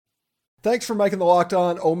Thanks for making the Locked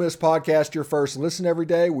On Ole Miss podcast your first listen every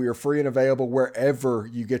day. We are free and available wherever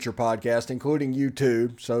you get your podcast, including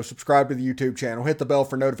YouTube. So subscribe to the YouTube channel, hit the bell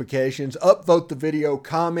for notifications, upvote the video,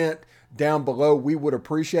 comment down below. We would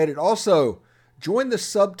appreciate it. Also, join the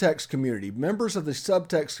subtext community. Members of the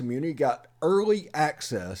subtext community got early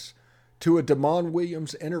access to a Damon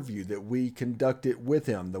Williams interview that we conducted with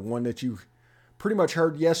him, the one that you pretty much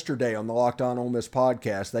heard yesterday on the Locked On Ole Miss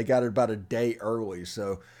podcast. They got it about a day early,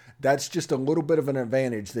 so that's just a little bit of an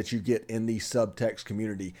advantage that you get in the subtext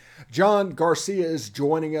community. John Garcia is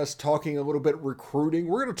joining us, talking a little bit recruiting.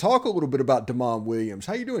 We're going to talk a little bit about Damon Williams.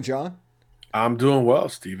 How you doing, John? I'm doing well,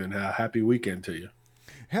 Stephen. Happy weekend to you.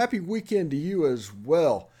 Happy weekend to you as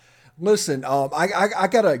well. Listen, I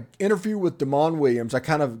got an interview with Damon Williams. I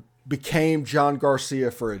kind of became John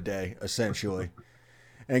Garcia for a day, essentially,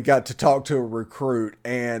 and got to talk to a recruit.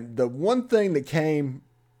 And the one thing that came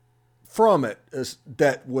from it is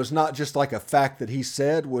that was not just like a fact that he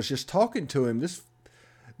said, was just talking to him.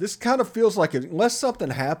 This kind of feels like unless something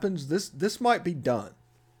happens, this might be done.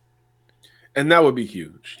 And that would be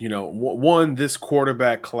huge. You know, one, this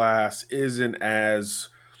quarterback class isn't as,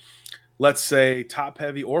 let's say, top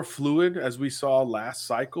heavy or fluid as we saw last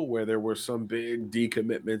cycle, where there were some big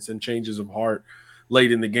decommitments and changes of heart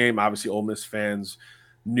late in the game. Obviously, Ole Miss fans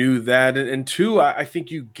knew that. And two, I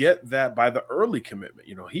think you get that by the early commitment.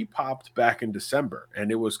 You know, he popped back in December,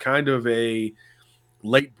 and it was kind of a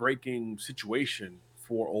late breaking situation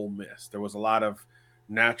for Ole Miss. There was a lot of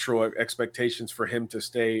natural expectations for him to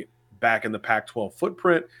stay back in the Pac-12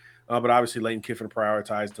 footprint, but obviously Lane Kiffin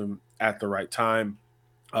prioritized him at the right time.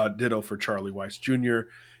 Ditto for Charlie Weiss Jr.,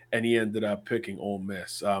 and he ended up picking Ole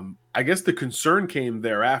Miss. I guess the concern came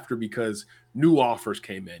thereafter because new offers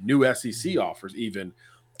came in, new SEC offers even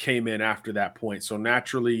came in after that point. So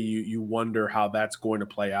naturally, you wonder how that's going to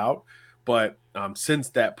play out. But since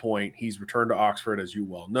that point, he's returned to Oxford, as you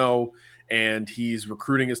well know, and he's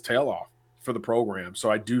recruiting his tail off for the program. So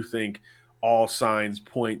I do think all signs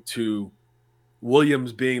point to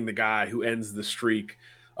Williams being the guy who ends the streak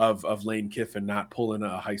of Lane Kiffin not pulling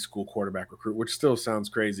a high school quarterback recruit, which still sounds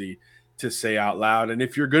crazy to say out loud. And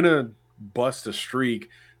if you're going to bust a streak,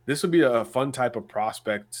 this would be a fun type of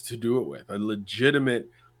prospect to do it with, a legitimate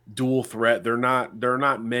dual threat. There are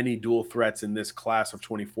not many dual threats in this class of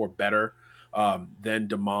 24 better than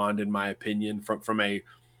Damon, in my opinion, from a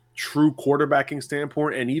true quarterbacking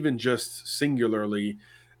standpoint, and even just singularly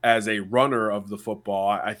as a runner of the football.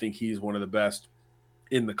 I think he's one of the best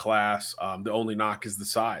in the class. The only knock is the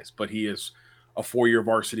size, but he is a 4-year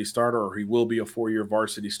varsity starter, or he will be a 4-year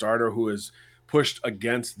varsity starter who is pushed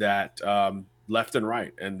against that left and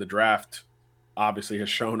right. And the draft obviously has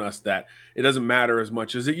shown us that it doesn't matter as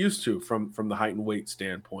much as it used to from the height and weight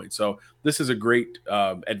standpoint. So this is a great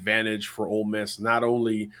advantage for Ole Miss, not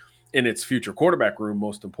only in its future quarterback room,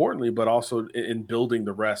 most importantly, but also in building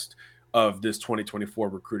the rest of this 2024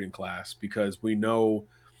 recruiting class, because we know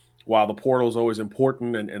while the portal is always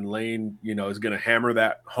important and Lane, is going to hammer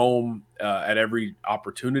that home at every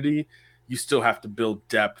opportunity, you still have to build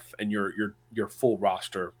depth and your full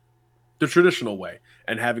roster the traditional way,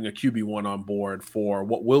 and having a QB1 on board for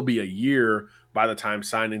what will be a year by the time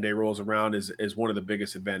signing day rolls around is one of the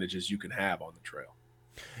biggest advantages you can have on the trail.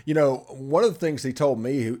 One of the things he told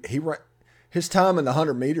me, his time in the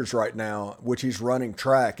 100 meters right now, which he's running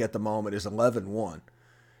track at the moment, is 11:1.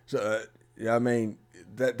 So,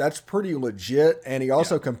 that's pretty legit. And he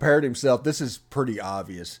also compared himself. This is pretty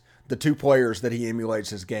obvious. The two players that he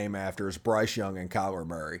emulates his game after is Bryce Young and Kyler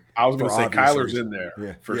Murray. I was going to say Kyler's in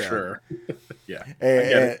there for sure. Yeah.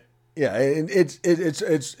 And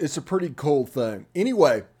it's a pretty cool thing.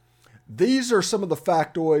 Anyway, these are some of the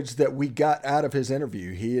factoids that we got out of his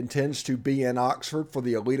interview. He intends to be in Oxford for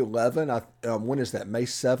the Elite 11. When is that? May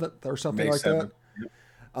 7th or something May like 7th.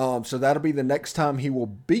 that? So that'll be the next time he will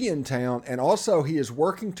be in town. And also he is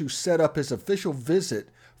working to set up his official visit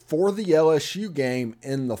for the LSU game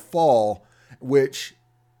in the fall, which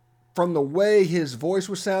from the way his voice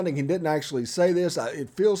was sounding, he didn't actually say this. It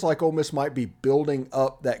feels like Ole Miss might be building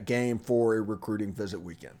up that game for a recruiting visit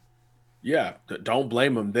weekend. Yeah, don't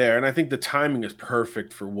blame him there. And I think the timing is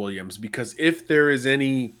perfect for Williams, because if there is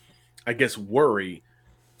any, worry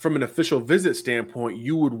from an official visit standpoint,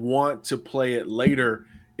 you would want to play it later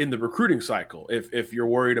in the recruiting cycle. If you're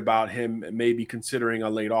worried about him maybe considering a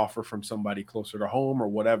late offer from somebody closer to home or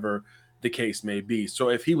whatever the case may be. So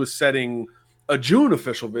if he was setting a June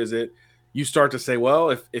official visit, you start to say, well,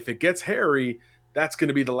 if it gets hairy, that's going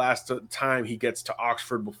to be the last time he gets to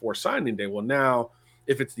Oxford before signing day. Well, now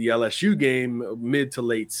if it's the LSU game mid to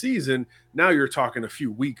late season, now you're talking a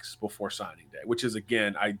few weeks before signing day, which is,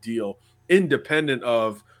 again, ideal, independent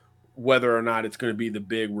of whether or not it's going to be the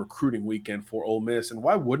big recruiting weekend for Ole Miss. And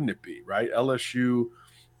why wouldn't it be, right? LSU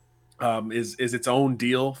is its own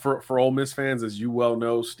deal for Ole Miss fans, as you well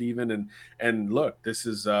know, Stephen. And look, this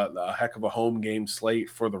is a heck of a home game slate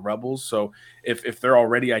for the Rebels. So if they're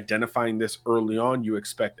already identifying this early on, you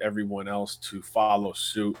expect everyone else to follow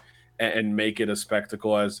suit and make it a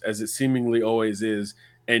spectacle, as it seemingly always is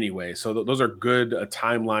anyway. So those are good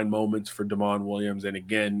timeline moments for Damon Williams. And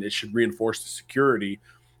again, it should reinforce the security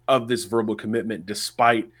of this verbal commitment,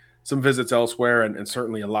 despite some visits elsewhere and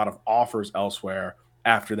certainly a lot of offers elsewhere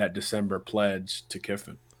after that December pledge to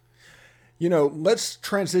Kiffin. You know, let's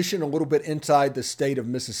transition a little bit inside the state of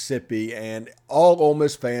Mississippi, and all Ole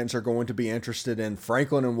Miss fans are going to be interested in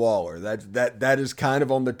Franklin and Waller. That is kind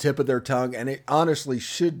of on the tip of their tongue, and it honestly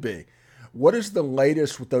should be. What is the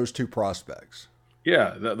latest with those two prospects?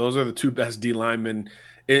 Yeah, those are the two best D linemen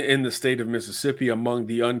in the state of Mississippi among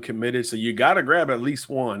the uncommitted. So you got to grab at least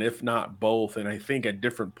one, if not both. And I think at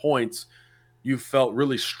different points, you felt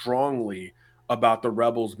really strongly about the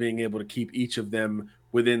Rebels being able to keep each of them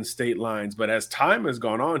within state lines. But as time has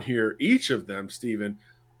gone on here, each of them, Stephen,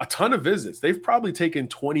 a ton of visits. They've probably taken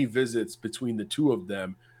 20 visits between the two of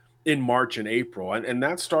them in March and April. And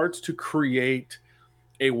that starts to create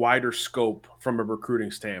a wider scope from a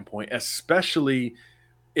recruiting standpoint, especially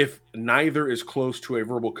if neither is close to a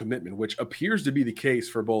verbal commitment, which appears to be the case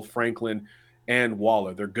for both Franklin and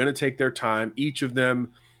Waller. They're going to take their time. Each of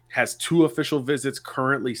them has 2 official visits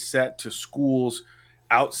currently set to schools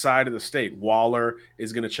outside of the state. Waller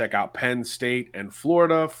is going to check out Penn State and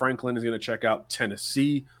Florida. Franklin is going to check out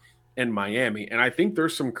Tennessee and Miami. And I think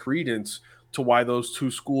there's some credence to why those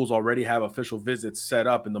 2 schools already have official visits set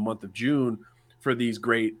up in the month of June for these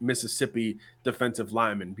great Mississippi defensive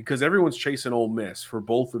linemen, because everyone's chasing Ole Miss for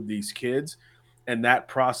both of these kids. And that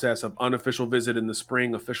process of unofficial visit in the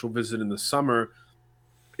spring, official visit in the summer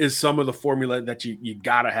is some of the formula that you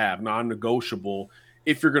got to have, non-negotiable,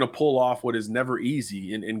 if you're going to pull off what is never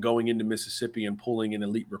easy in going into Mississippi and pulling an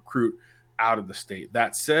elite recruit out of the state.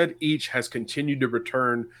 That said, each has continued to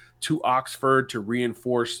return to Oxford to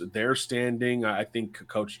reinforce their standing. I think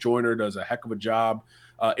Coach Joyner does a heck of a job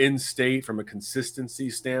in state from a consistency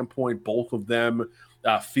standpoint. Both of them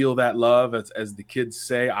feel that love, as the kids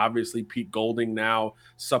say. Obviously, Pete Golding now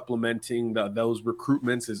supplementing those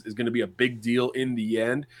recruitments is going to be a big deal in the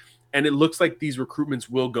end. And it looks like these recruitments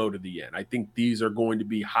will go to the end. I think these are going to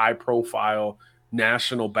be high-profile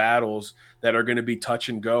national battles that are going to be touch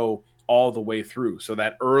and go all the way through. So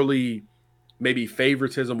that early maybe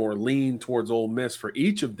favoritism or lean towards Ole Miss for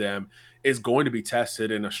each of them is going to be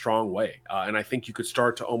tested in a strong way. And I think you could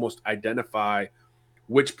start to almost identify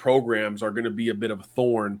which programs are going to be a bit of a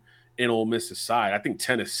thorn in Ole Miss's side. I think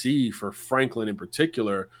Tennessee, for Franklin in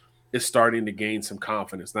particular, is starting to gain some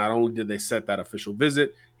confidence. Not only did they set that official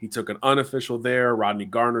visit, he took an unofficial there. Rodney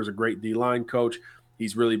Garner's a great D-line coach.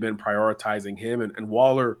 He's really been prioritizing him. And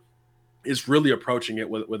Waller is really approaching it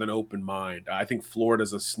with an open mind. I think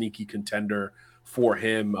Florida's a sneaky contender for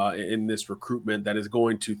him in this recruitment that is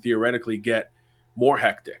going to theoretically get more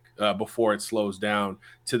hectic before it slows down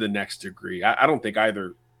to the next degree. I don't think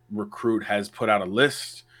either recruit has put out a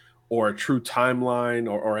list or a true timeline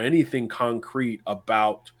or anything concrete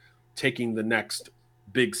about taking the next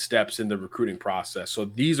big steps in the recruiting process. So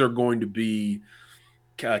these are going to be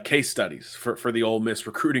case studies for the Ole Miss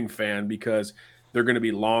recruiting fan, because they're going to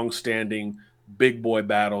be long-standing big boy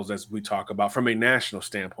battles, as we talk about, from a national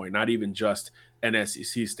standpoint, not even just an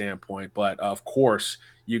SEC standpoint. But, of course,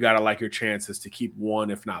 you got to like your chances to keep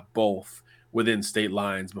one, if not both, within state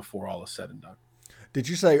lines before all is said and done. Did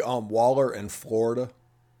you say Waller and Florida?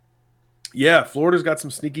 Yeah, Florida's got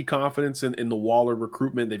some sneaky confidence in the Waller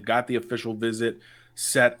recruitment. They've got the official visit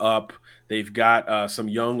set up. They've got some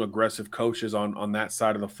young, aggressive coaches on that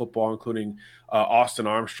side of the football, including Austin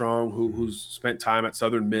Armstrong, who's spent time at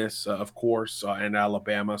Southern Miss, of course, and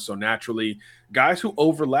Alabama. So naturally, guys who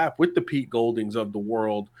overlap with the Pete Goldings of the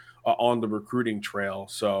world on the recruiting trail.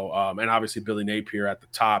 So, and obviously Billy Napier at the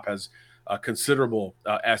top has considerable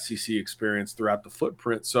SEC experience throughout the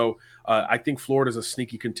footprint. So I think Florida's a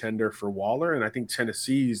sneaky contender for Waller, and I think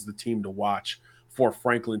Tennessee's the team to watch for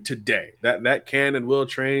Franklin today. That can and will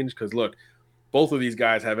change, because, look, both of these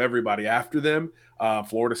guys have everybody after them.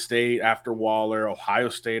 Florida State after Waller, Ohio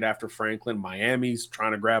State after Franklin, Miami's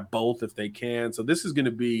trying to grab both if they can. So this is going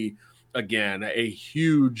to be, again, a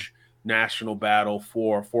huge national battle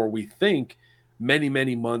for we think, many,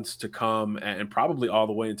 many months to come, and probably all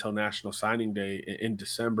the way until National Signing Day in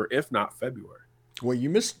December, if not February. Well,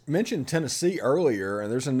 you mentioned Tennessee earlier,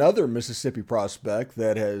 and there's another Mississippi prospect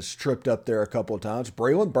that has tripped up there a couple of times.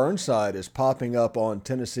 Braylon Burnside is popping up on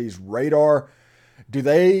Tennessee's radar. Do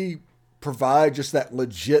they provide just that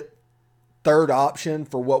legit third option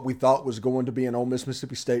for what we thought was going to be an Ole Miss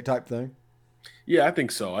Mississippi State type thing? Yeah, I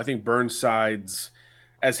think so. I think Burnside's,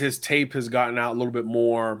 as his tape has gotten out a little bit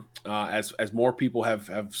more, as more people have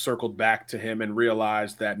circled back to him and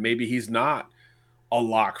realized that maybe he's not a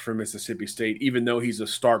lock for Mississippi State, even though he's a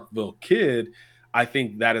Starkville kid. I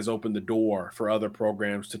think that has opened the door for other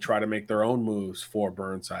programs to try to make their own moves for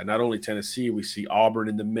Burnside. Not only Tennessee, we see Auburn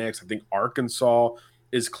in the mix. I think Arkansas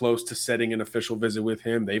is close to setting an official visit with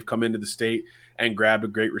him. They've come into the state and grabbed a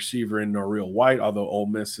great receiver in Noreel White, although Ole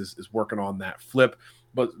Miss is working on that flip.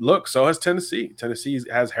 But look, so has Tennessee. Tennessee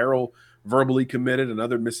has Harrell verbally committed,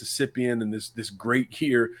 another Mississippian, and this great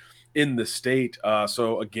year in the state.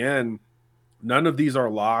 So again, none of these are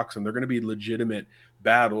locks, and they're going to be legitimate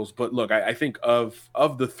battles. But look, I think of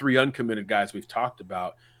the three uncommitted guys we've talked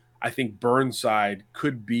about, I think Burnside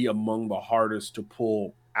could be among the hardest to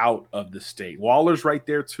pull out of the state. Waller's right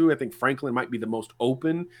there too. I think Franklin might be the most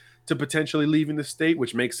open to potentially leaving the state,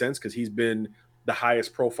 which makes sense because he's been the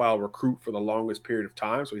highest profile recruit for the longest period of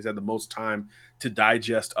time. So he's had the most time to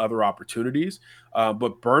digest other opportunities.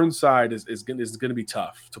 But Burnside is going to be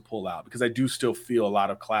tough to pull out because I do still feel a lot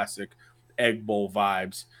of classic Egg Bowl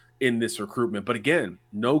vibes in this recruitment. But again,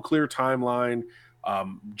 no clear timeline,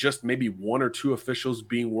 just maybe one or two officials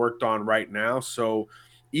being worked on right now. So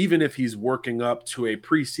even if he's working up to a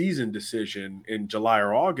preseason decision in July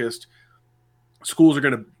or August, schools are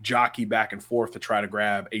going to jockey back and forth to try to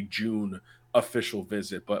grab a June official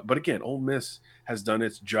visit. But again, Ole Miss has done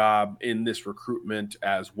its job in this recruitment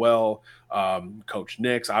as well. Coach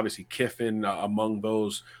Nix, obviously Kiffin among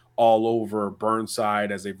those all over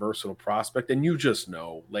Burnside as a versatile prospect. And you just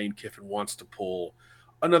know Lane Kiffin wants to pull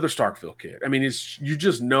another Starkville kid. I mean, you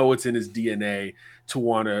just know it's in his DNA to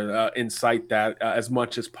want to incite that as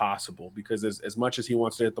much as possible, because as much as he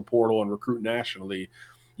wants to hit the portal and recruit nationally,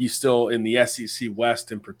 he's still in the SEC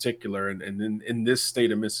West in particular. And in this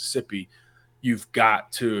state of Mississippi, you've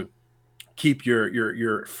got to keep your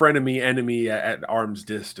frenemy enemy at arm's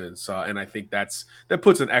distance. And I think that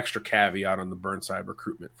puts an extra caveat on the Burnside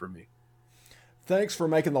recruitment for me. Thanks for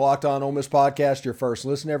making the Locked On Ole Miss podcast your first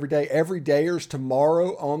listen every day. Every dayers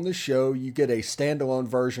tomorrow on the show, you get a standalone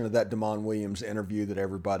version of that Damon Williams interview that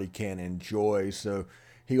everybody can enjoy. So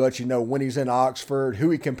he lets you know when he's in Oxford, who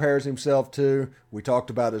he compares himself to. We talked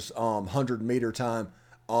about his 100-meter time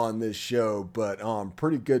on this show, but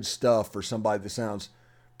pretty good stuff for somebody that sounds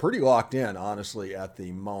pretty locked in, honestly, at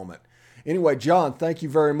the moment. Anyway, John, thank you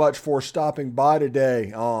very much for stopping by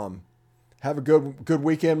today. Have a good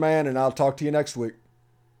weekend, man, and I'll talk to you next week.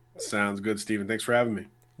 Sounds good, Stephen. Thanks for having me.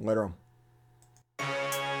 Later on.